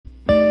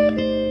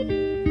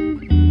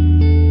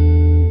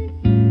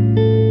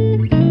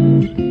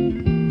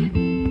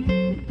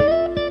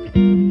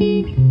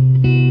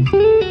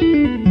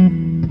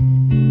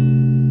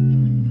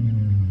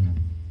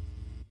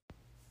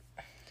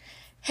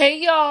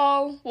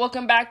y'all!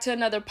 Welcome back to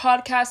another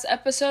podcast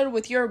episode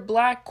with your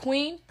Black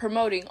queen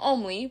promoting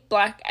only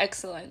Black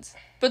excellence,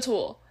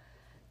 Batool.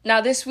 Now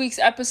this week's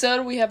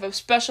episode we have a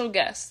special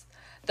guest,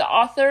 the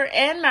author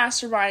and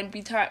mastermind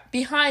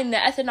behind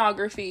the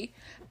ethnography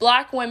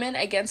Black Women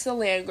Against the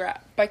Land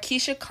Grab by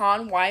Kiesha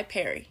Khan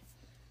Perry.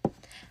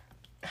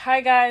 Hi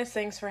guys,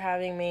 thanks for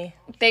having me.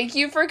 Thank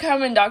you for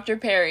coming, Dr.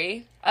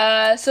 Perry.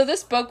 So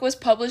this book was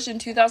published in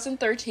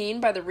 2013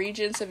 by the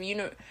Regents of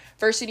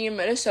University of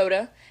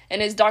Minnesota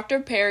and is Dr.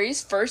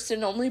 Perry's first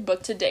and only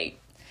book to date.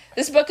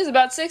 This book is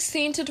about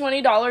 $16 to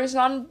 $20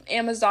 on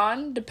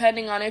Amazon,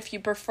 depending on if you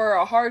prefer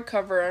a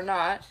hardcover or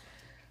not.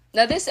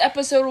 Now this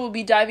episode will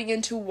be diving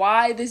into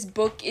why this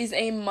book is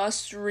a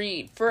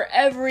must-read for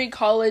every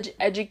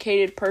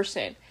college-educated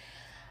person.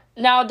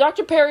 Now,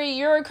 Dr. Perry,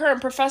 you're a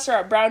current professor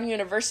at Brown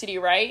University,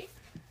 right?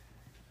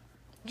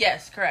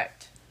 Yes,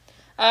 correct.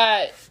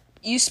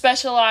 You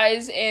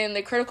specialize in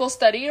the critical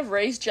study of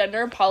race,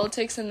 gender,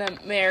 politics in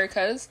the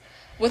Americas,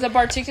 with a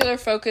particular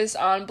focus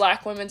on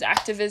Black women's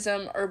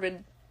activism,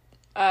 urban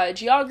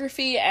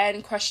geography,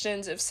 and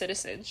questions of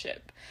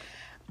citizenship.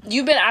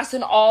 You've been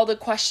asking all the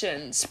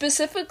questions.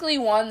 Specifically,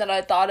 one that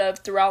I thought of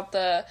throughout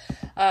the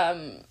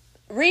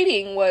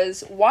reading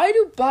was, why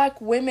do Black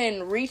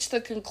women reach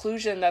the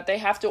conclusion that they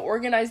have to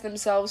organize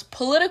themselves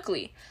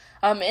politically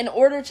in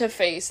order to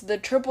face the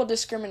triple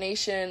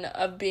discrimination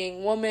of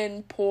being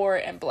woman, poor,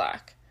 and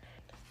Black?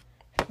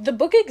 The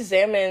book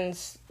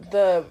examines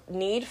the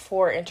need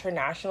for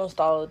international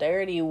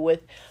solidarity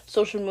with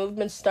social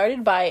movements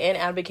started by and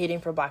advocating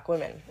for Black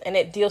women, and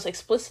it deals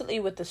explicitly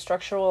with the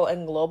structural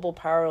and global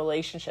power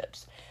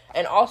relationships.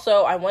 And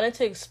also, I wanted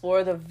to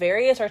explore the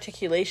various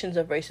articulations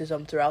of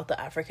racism throughout the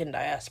African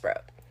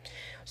diaspora.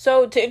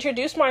 So, to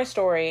introduce my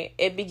story,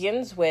 it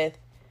begins with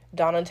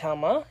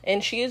Donatelma,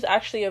 and she is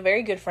actually a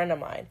very good friend of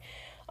mine.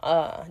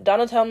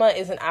 Donatelma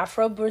is an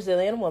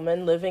Afro-Brazilian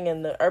woman living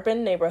in the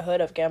urban neighborhood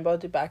of Gambo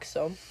de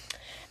Baxo,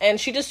 and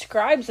she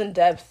describes in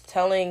depth,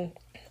 telling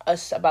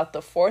us about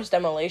the forced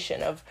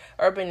demolition of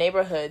urban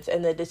neighborhoods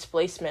and the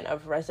displacement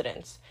of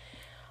residents.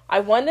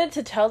 I wanted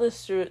to tell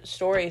this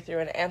story through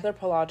an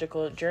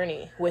anthropological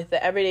journey, with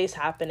the everyday's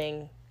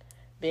happening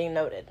being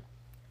noted.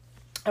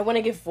 I want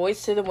to give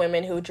voice to the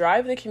women who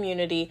drive the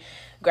community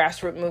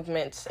grassroots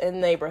movements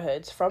in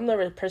neighborhoods from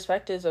the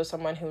perspectives of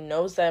someone who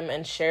knows them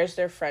and shares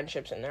their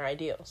friendships and their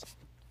ideals.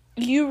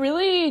 You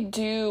really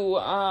do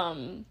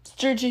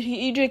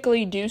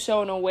strategically do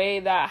so in a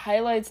way that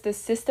highlights the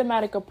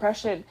systematic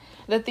oppression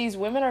that these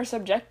women are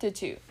subjected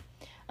to.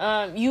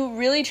 You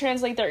really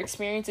translate their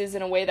experiences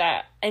in a way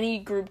that any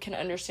group can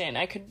understand.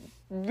 I could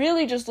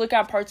really just look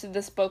at parts of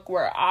this book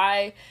where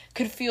I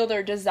could feel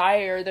their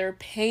desire, their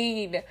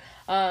pain,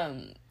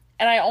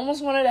 and I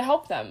almost wanted to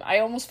help them. I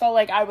almost felt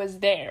like I was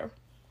there.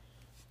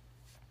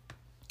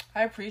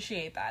 I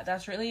appreciate that.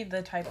 That's really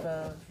the type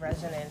of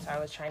resonance I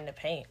was trying to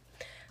paint.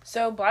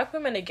 So, Black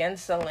Women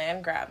Against the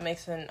Land Grab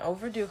makes an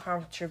overdue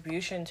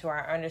contribution to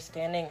our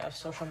understanding of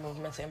social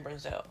movements in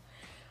Brazil.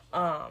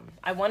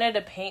 I wanted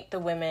to paint the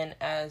women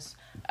as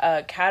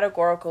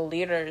categorical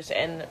leaders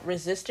in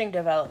resisting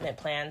development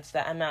plans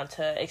that amount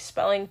to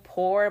expelling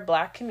poor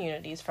Black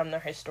communities from their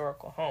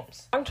historical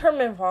homes.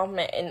 Long-term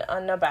involvement in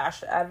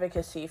unabashed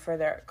advocacy for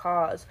their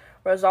cause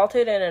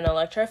resulted in an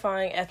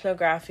electrifying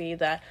ethnography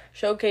that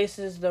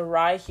showcases the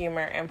wry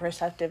humor and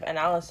perceptive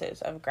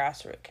analysis of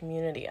grassroots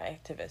community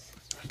activists.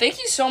 Thank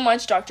you so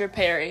much, Dr.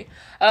 Perry.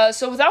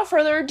 So without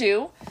further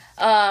ado,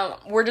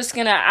 we're just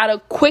going to add a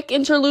quick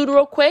interlude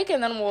real quick,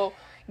 and then we'll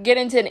get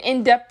into an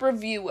in-depth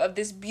review of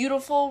this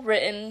beautiful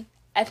written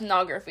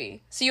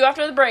ethnography. See you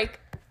after the break.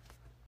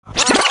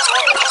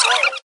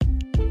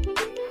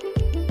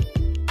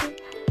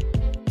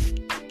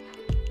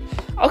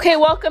 Okay,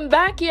 welcome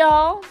back,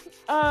 y'all.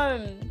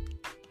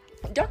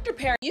 Dr.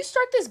 Perry, you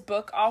start this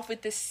book off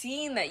with the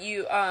scene that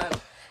you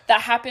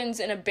that happens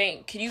in a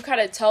bank. Could you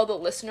kind of tell the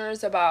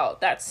listeners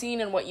about that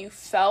scene and what you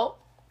felt?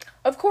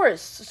 Of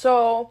course.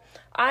 So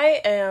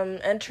I am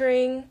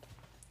entering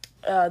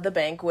the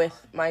bank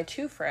with my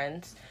two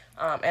friends,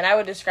 and I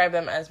would describe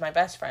them as my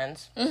best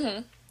friends.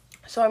 Mm-hmm.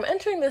 So I'm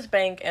entering this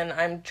bank, and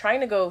I'm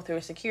trying to go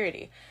through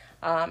security.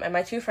 And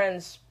my two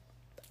friends,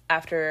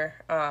 after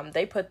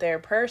they put their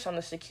purse on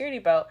the security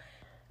belt,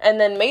 and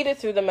then made it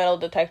through the metal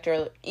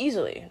detector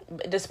easily,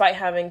 despite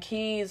having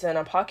keys and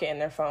a pocket in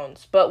their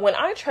phones. But when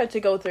I tried to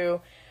go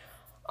through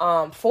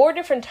 4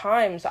 different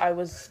times, I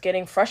was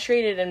getting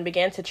frustrated and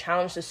began to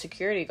challenge the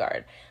security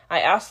guard.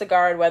 I asked the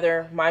guard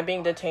whether my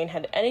being detained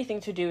had anything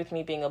to do with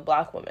me being a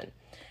Black woman.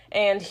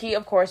 And he,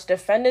 of course,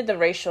 defended the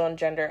racial and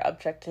gender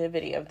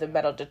objectivity of the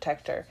metal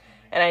detector.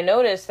 And I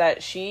noticed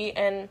that she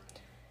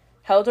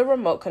held a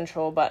remote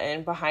control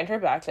button behind her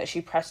back that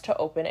she pressed to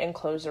open and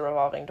close the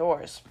revolving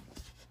doors.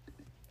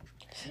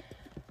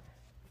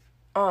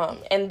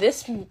 And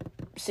this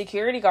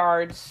security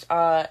guards,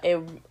 it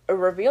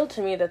revealed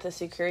to me that the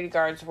security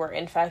guards were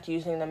in fact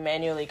using the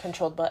manually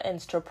controlled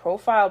buttons to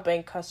profile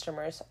bank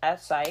customers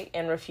at sight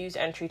and refuse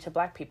entry to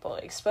Black people,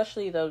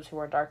 especially those who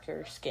are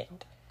darker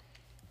skinned.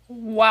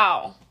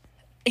 Wow.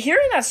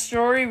 hearing that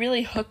story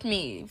really hooked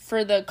me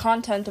for the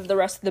content of the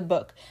rest of the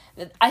book.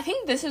 I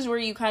think this is where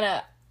you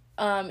kind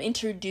of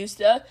introduce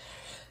the...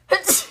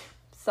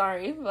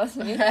 Sorry, bless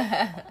me. You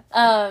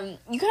kind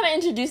of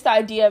introduce the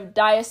idea of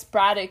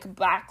diasporatic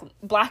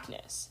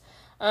blackness.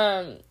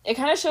 It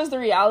kind of shows the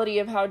reality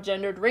of how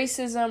gendered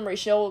racism,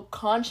 racial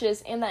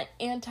conscious, and that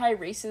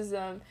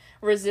anti-racism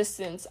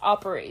resistance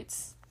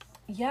operates.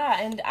 Yeah,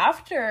 and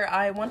after,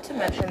 I want to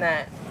mention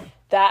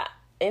that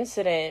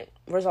incident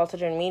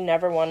resulted in me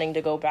never wanting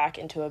to go back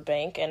into a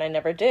bank, and I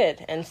never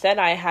did. Instead,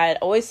 I had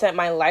always sent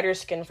my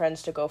lighter-skinned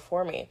friends to go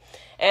for me.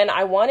 And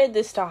I wanted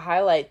this to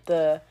highlight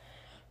the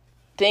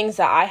things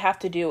that I have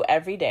to do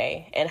every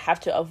day and have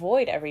to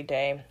avoid every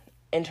day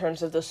in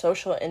terms of the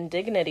social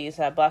indignities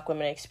that Black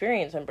women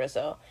experience in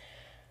Brazil.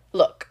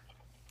 Look,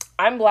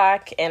 I'm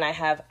Black and I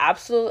have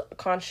absolute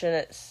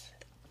consciousness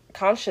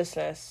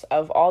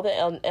of all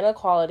the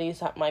inequalities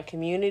that my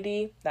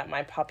community, that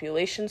my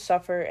population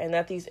suffer, and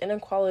that these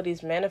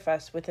inequalities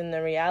manifest within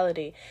the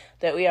reality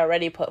that we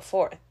already put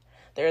forth.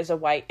 There is a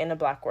white and a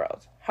Black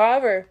world.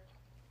 However,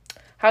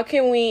 how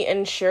can we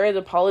ensure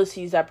the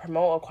policies that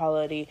promote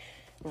equality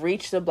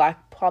reach the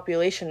Black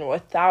population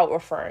without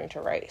referring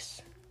to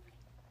race?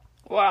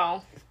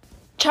 Wow.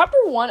 Chapter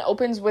 1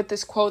 opens with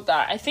this quote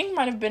that I think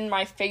might have been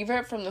my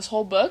favorite from this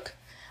whole book.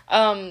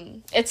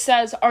 It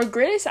says, "Our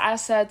greatest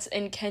assets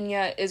in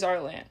Kenya is our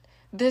land.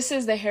 This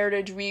is the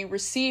heritage we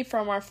received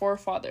from our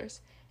forefathers.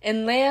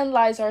 In land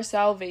lies our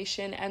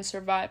salvation and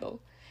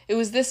survival. It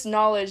was this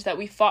knowledge that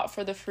we fought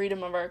for the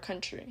freedom of our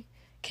country."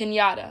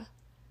 Kenyatta,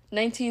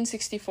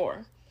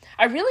 1964.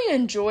 I really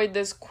enjoyed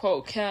this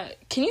quote. Can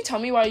you tell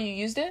me why you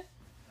used it?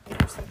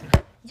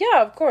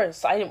 Yeah, of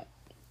course.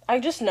 I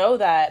just know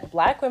that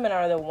Black women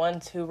are the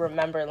ones who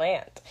remember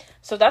land.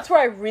 So that's where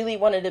I really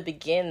wanted to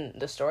begin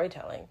the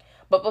storytelling.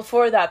 But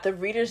before that, the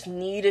readers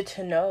needed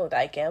to know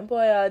that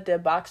Gamboa de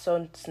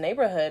Baxo's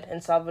neighborhood in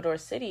Salvador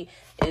City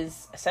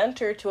is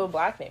centered to a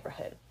Black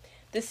neighborhood.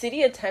 The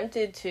city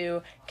attempted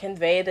to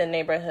convey the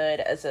neighborhood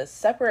as a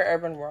separate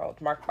urban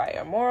world marked by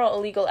immoral,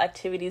 illegal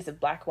activities of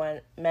Black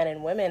men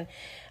and women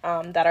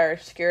that are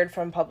obscured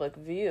from public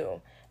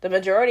view. The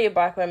majority of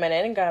Black women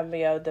in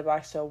Gambia de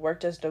Baxo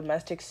worked as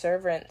domestic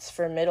servants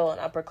for middle and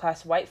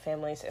upper-class white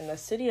families in the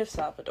city of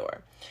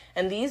Salvador.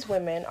 And these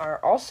women are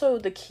also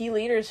the key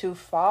leaders who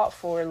fought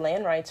for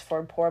land rights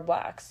for poor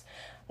Blacks,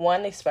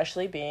 one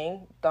especially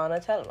being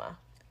Donna Telma.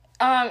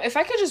 If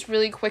I could just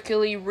really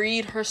quickly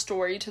read her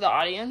story to the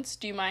audience,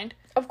 do you mind?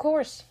 Of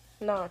course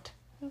not.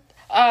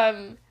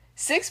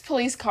 6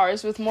 police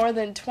cars with more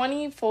than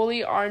 20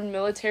 fully armed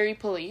military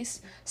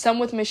police, some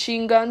with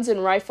machine guns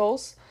and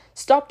rifles,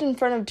 stopped in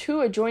front of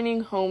 2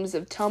 adjoining homes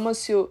of Telma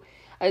Sule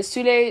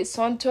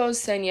Santos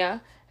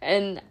Senya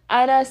and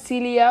Ana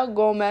Celia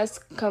Gomez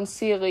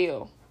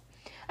Cancillo.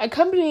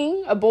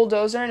 Accompanying a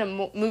bulldozer and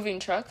a moving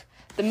truck,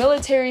 the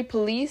military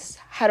police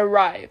had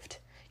arrived,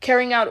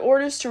 carrying out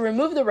orders to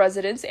remove the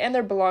residents and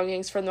their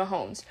belongings from the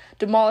homes,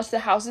 demolish the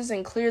houses,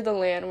 and clear the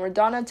land where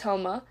Donna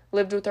Telma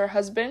lived with her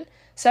husband,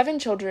 7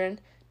 children,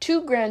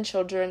 2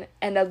 grandchildren,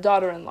 and a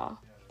daughter-in-law.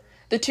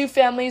 The 2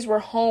 families were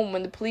home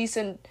when the police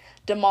and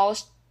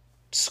demolished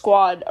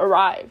squad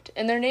arrived,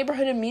 and their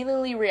neighborhood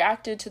immediately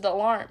reacted to the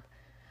alarm.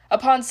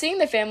 Upon seeing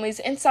the families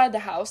inside the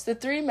house, the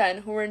 3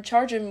 men who were in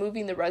charge of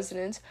moving the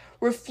residents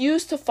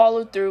refused to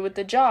follow through with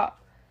the job.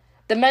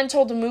 The men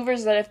told the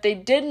movers that if they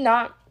did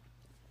not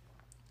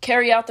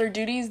carry out their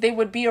duties, they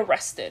would be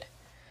arrested.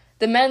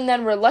 The men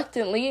then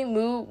reluctantly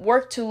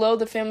worked to load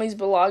the family's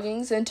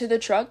belongings into the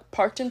truck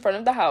parked in front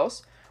of the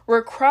house, where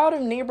a crowd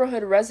of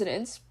neighborhood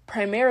residents,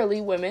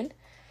 primarily women,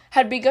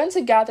 had begun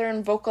to gather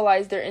and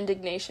vocalize their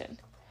indignation.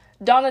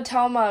 Donna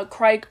Telma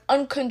cried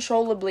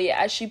uncontrollably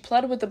as she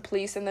pled with the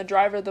police and the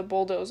driver of the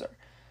bulldozer.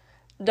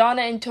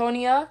 Donna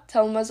Antonia,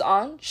 Telma's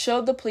aunt,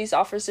 showed the police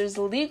officers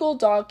legal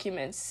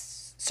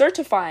documents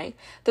certifying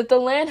that the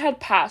land had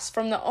passed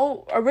from the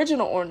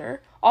original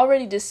owner,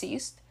 already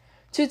deceased,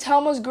 to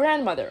Telma's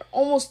grandmother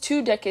almost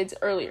 2 decades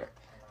earlier.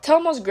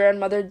 Telma's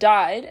grandmother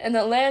died, and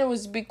the land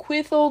was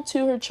bequeathed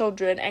to her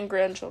children and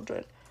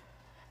grandchildren.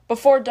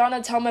 Before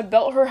Donna Telma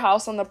built her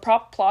house on the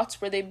prop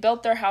plots where they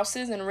built their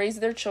houses and raised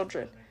their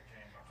children.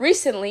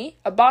 Recently,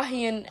 a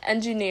Bahian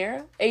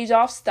engineer,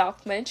 Adolf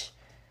Stalkmich,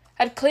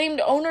 had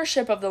claimed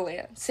ownership of the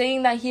land,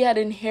 saying that he had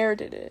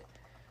inherited it.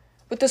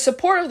 With the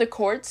support of the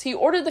courts, he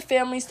ordered the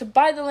families to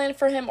buy the land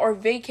for him or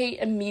vacate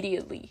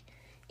immediately.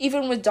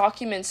 Even with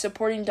documents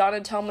supporting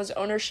Donna Telma's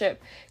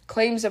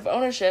claims of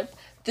ownership,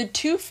 the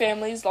 2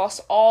 families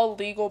lost all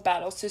legal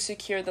battles to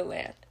secure the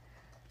land.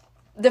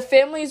 The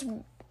families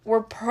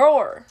were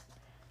poor.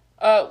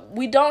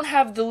 We don't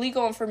have the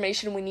legal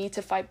information we need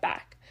to fight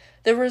back.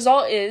 The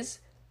result is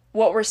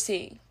what we're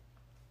seeing.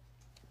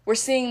 We're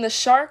seeing the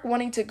shark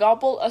wanting to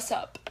gobble us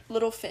up,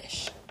 little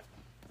fish.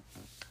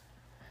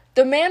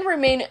 The man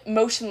remained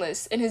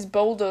motionless in his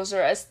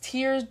bulldozer as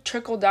tears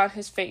trickled down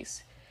his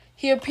face.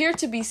 He appeared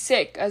to be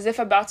sick, as if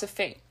about to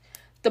faint.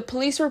 The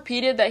police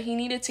repeated that he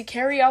needed to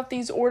carry out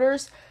these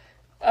orders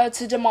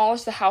to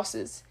demolish the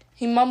houses.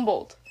 He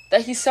mumbled,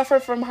 that he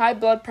suffered from high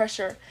blood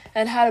pressure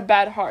and had a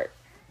bad heart.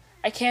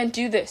 "I can't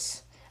do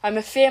this. I'm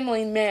a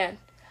family man.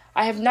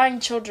 I have 9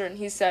 children,"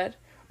 he said,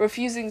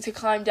 refusing to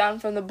climb down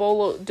from the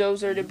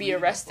bulldozer to be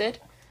arrested.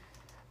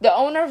 The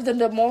owner of the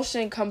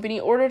demolition company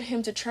ordered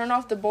him to turn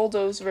off the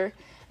bulldozer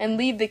and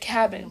leave the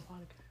cabin.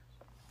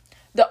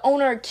 The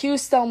owner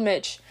accused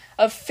Stelmich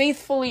of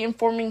failing to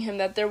inform him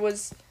that there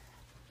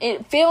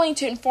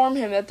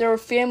were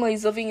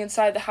families living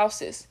inside the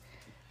houses.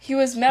 He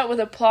was met with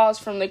applause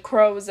from the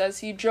crows as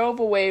he drove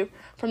away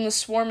from the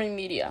swarming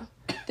media.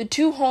 The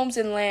 2 homes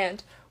and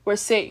land were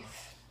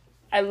safe,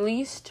 at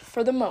least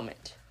for the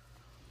moment.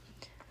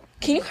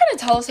 Can you kind of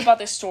tell us about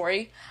this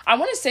story? I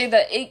want to say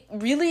that it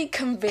really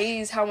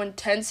conveys how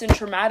intense and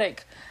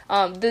traumatic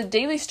the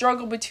daily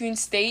struggle between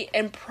state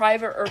and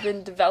private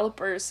urban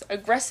developers,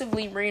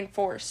 aggressively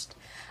reinforced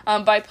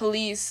by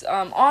police,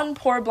 on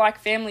poor Black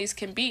families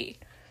can be.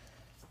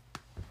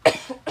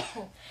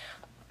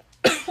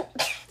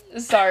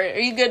 Sorry, are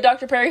you good,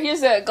 Dr. Perry?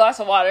 Here's a glass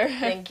of water.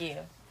 Thank you.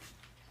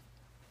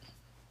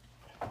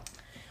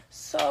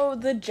 So,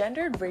 the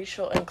gendered,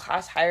 racial, and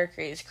class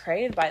hierarchies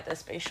created by the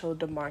spatial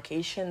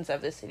demarcations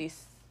of the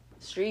city's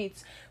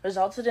streets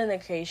resulted in the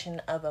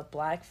creation of a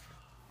Black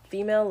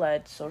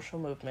female-led social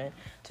movement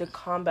to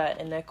combat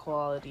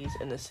inequalities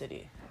in the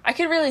city. I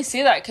could really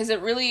see that because it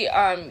really,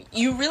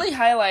 you really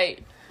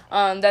highlight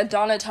that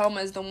Donna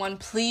Telma is the one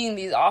pleading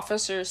these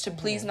officers to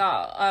please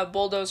not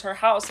bulldoze her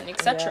house and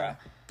etc. Yeah.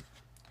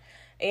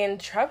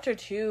 And chapter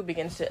 2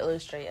 begins to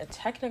illustrate a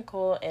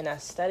technical and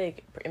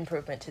aesthetic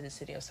improvement to the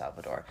city of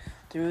Salvador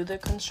through the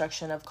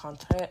construction of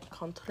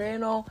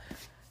Contreno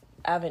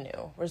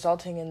Avenue,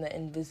 resulting in the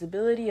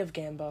invisibility of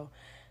Gambo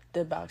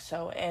de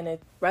Baxo and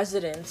its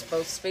residents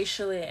both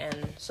spatially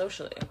and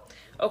socially.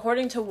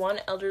 According to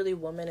one elderly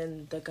woman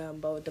in the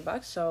Gambo de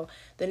Baxo,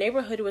 the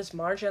neighborhood was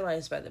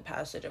marginalized by the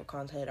passage of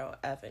Contreno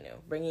Avenue,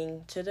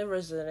 bringing to the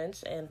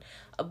residents an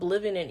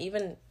oblivion and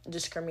even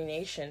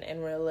discrimination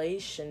in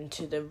relation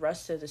to the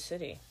rest of the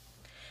city.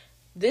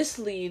 This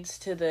leads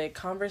to the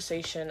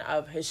conversation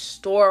of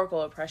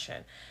historical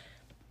oppression.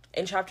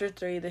 In Chapter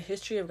 3, the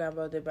history of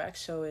Gambo de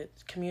Baxo,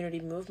 its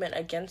community movement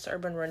against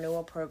urban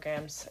renewal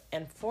programs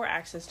and for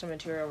access to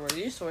material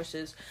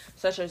resources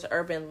such as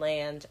urban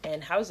land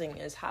and housing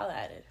is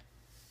highlighted.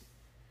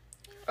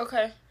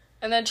 Okay.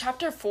 And then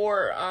Chapter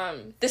 4,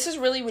 this is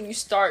really when you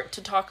start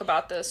to talk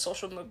about the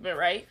social movement,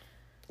 right?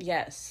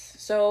 Yes.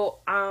 So,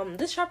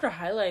 this chapter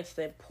highlights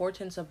the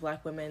importance of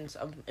Black women's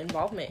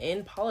involvement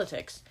in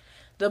politics.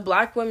 The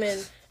Black women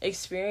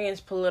experience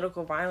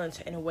political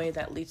violence in a way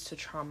that leads to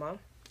trauma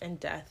and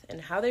death,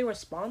 and how they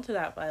respond to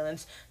that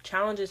violence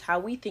challenges how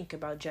we think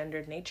about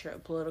gendered nature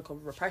of political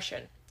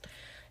repression.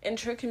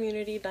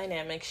 Intra-community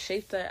dynamics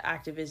shape the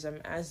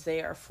activism as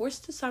they are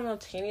forced to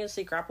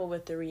simultaneously grapple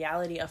with the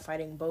reality of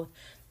fighting both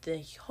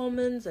the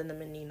Homans and the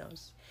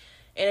Meninos.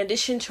 In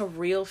addition to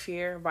real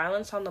fear,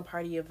 violence on the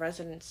party of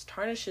residents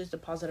tarnishes the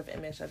positive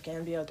image of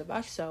Gambo de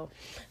Baxo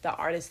that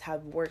artists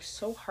have worked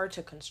so hard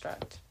to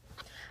construct.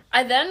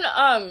 I then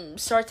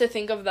start to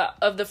think of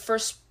the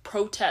first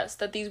protest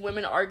that these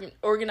women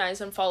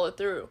organized and followed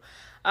through.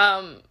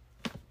 And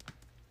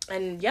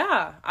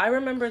yeah, I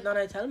remember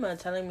Donna Telma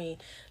telling me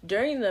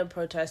during the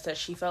protest that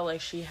she felt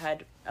like she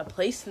had a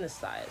place in the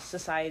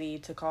society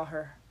to call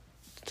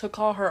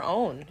her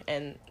own.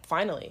 And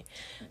finally,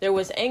 there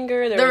was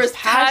anger, there was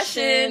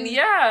passion.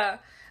 Yeah,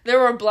 there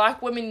were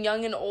Black women,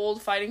 young and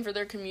old, fighting for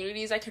their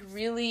communities. I could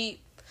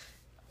really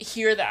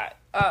hear that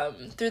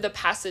through the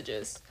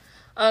passages.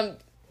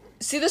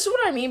 See, this is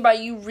what I mean by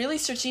you really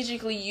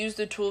strategically use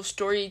the tool of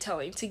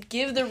storytelling to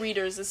give the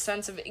readers a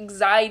sense of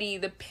anxiety,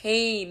 the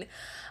pain,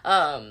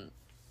 and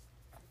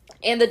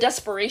the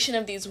desperation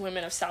of these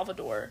women of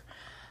Salvador.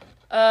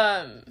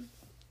 Can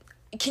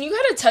you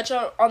kind of touch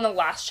on the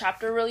last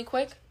chapter really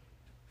quick?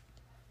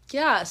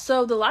 Yeah,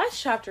 so the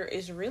last chapter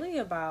is really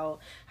about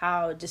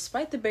how,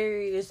 despite the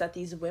barriers that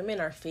these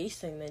women are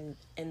facing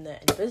in the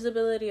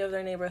invisibility of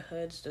their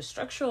neighborhoods, the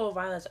structural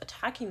violence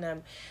attacking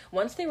them,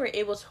 once they were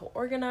able to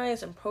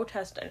organize and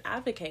protest and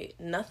advocate,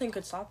 nothing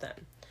could stop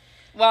them.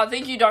 Wow,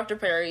 thank you, Dr.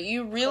 Perry.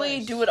 You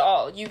really do it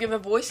all. You give a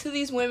voice to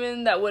these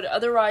women that would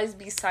otherwise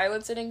be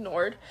silenced and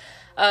ignored.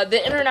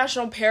 The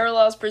international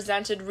parallels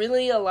presented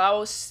really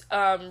allows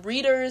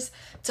readers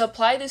to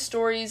apply the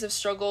stories of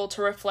struggle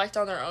to reflect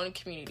on their own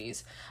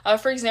communities.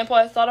 For example,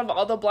 I thought of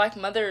all the Black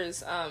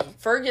mothers,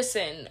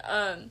 Ferguson,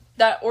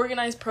 that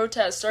organized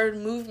protests,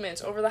 started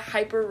movements over the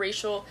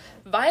hyper-racial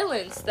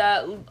violence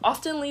that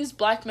often leaves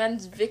Black men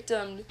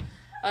victims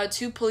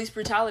to police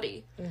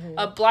brutality.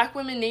 Mm-hmm. Black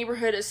Women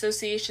Neighborhood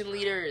Association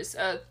leaders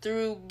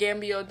through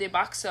Gambo de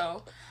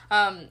Baxo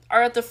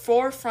are at the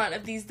forefront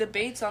of these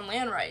debates on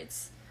land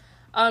rights.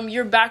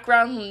 Your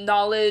background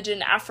knowledge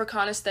in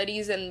Africana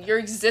studies and your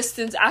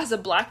existence as a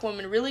Black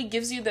woman really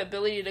gives you the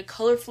ability to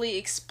colorfully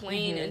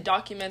explain and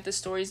document the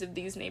stories of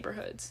these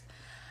neighborhoods.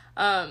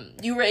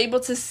 You were able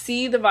to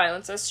see the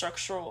violence as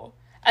structural,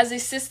 as a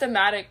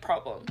systematic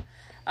problem.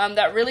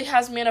 that really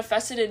has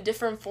manifested in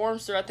different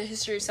forms throughout the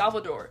history of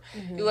Salvador.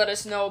 You let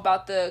us know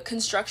about the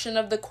construction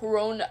of the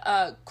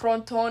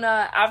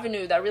Corona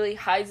Avenue that really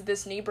hides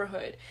this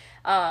neighborhood,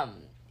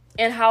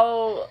 and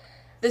how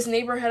this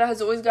neighborhood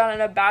has always gotten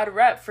a bad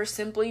rep for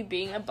simply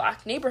being a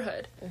black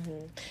neighborhood.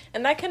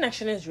 And that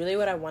connection is really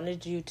what I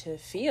wanted you to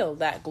feel,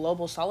 that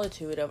global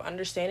solitude of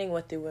understanding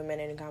what the women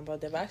in Campo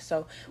de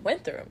Baxo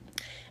went through.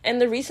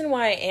 And the reason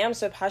why I am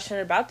so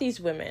passionate about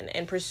these women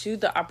and pursued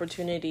the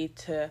opportunity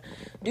to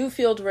do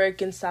field work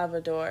in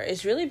Salvador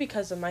is really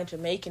because of my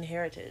Jamaican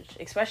heritage,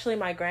 especially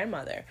my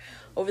grandmother.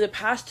 Over the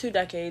past 2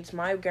 decades,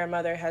 my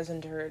grandmother has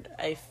endured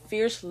a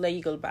fierce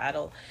legal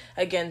battle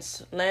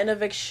against land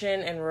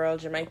eviction in rural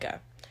Jamaica,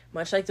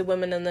 much like the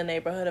women in the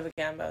neighborhood of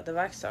Campo de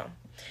Baxo.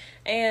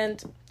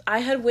 And I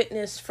had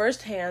witnessed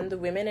firsthand the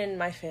women in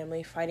my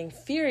family fighting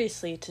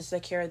furiously to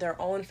secure their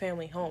own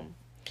family home.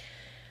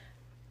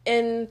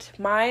 And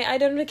my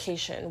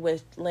identification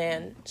with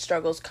land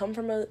struggles come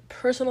from a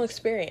personal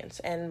experience,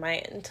 and my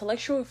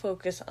intellectual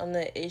focus on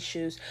the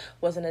issues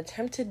was an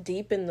attempt to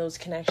deepen those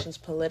connections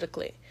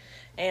politically.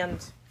 And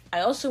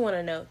I also want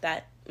to note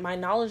that my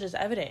knowledge is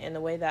evident in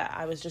the way that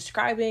I was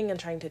describing and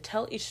trying to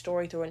tell each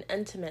story through an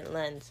intimate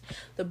lens.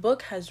 The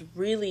book has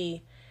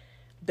really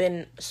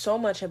been so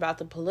much about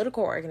the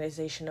political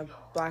organization of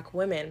black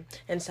women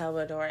in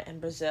Salvador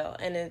and Brazil,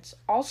 and it's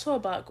also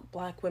about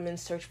black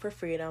women's search for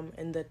freedom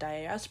in the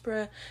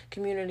diaspora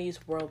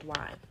communities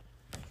worldwide.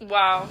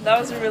 Wow, that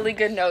was a really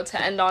good note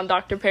to end on,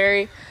 Dr.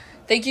 Perry.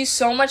 Thank you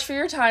so much for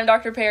your time,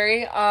 Dr.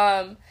 Perry.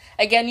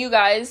 Again, you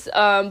guys,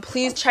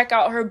 please check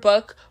out her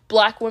book,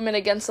 Black Women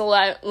Against the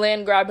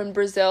Land Grab in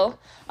Brazil.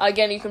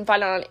 Again, you can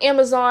find it on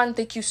Amazon.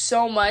 Thank you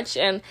so much,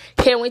 and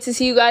can't wait to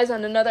see you guys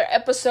on another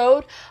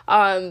episode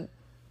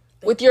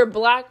with your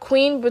Black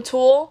Queen,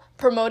 Batool,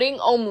 promoting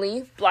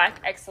only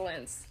Black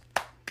excellence.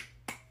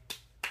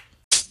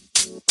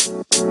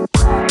 You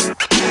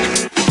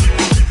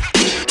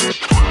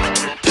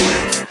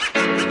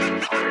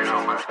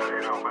know, man.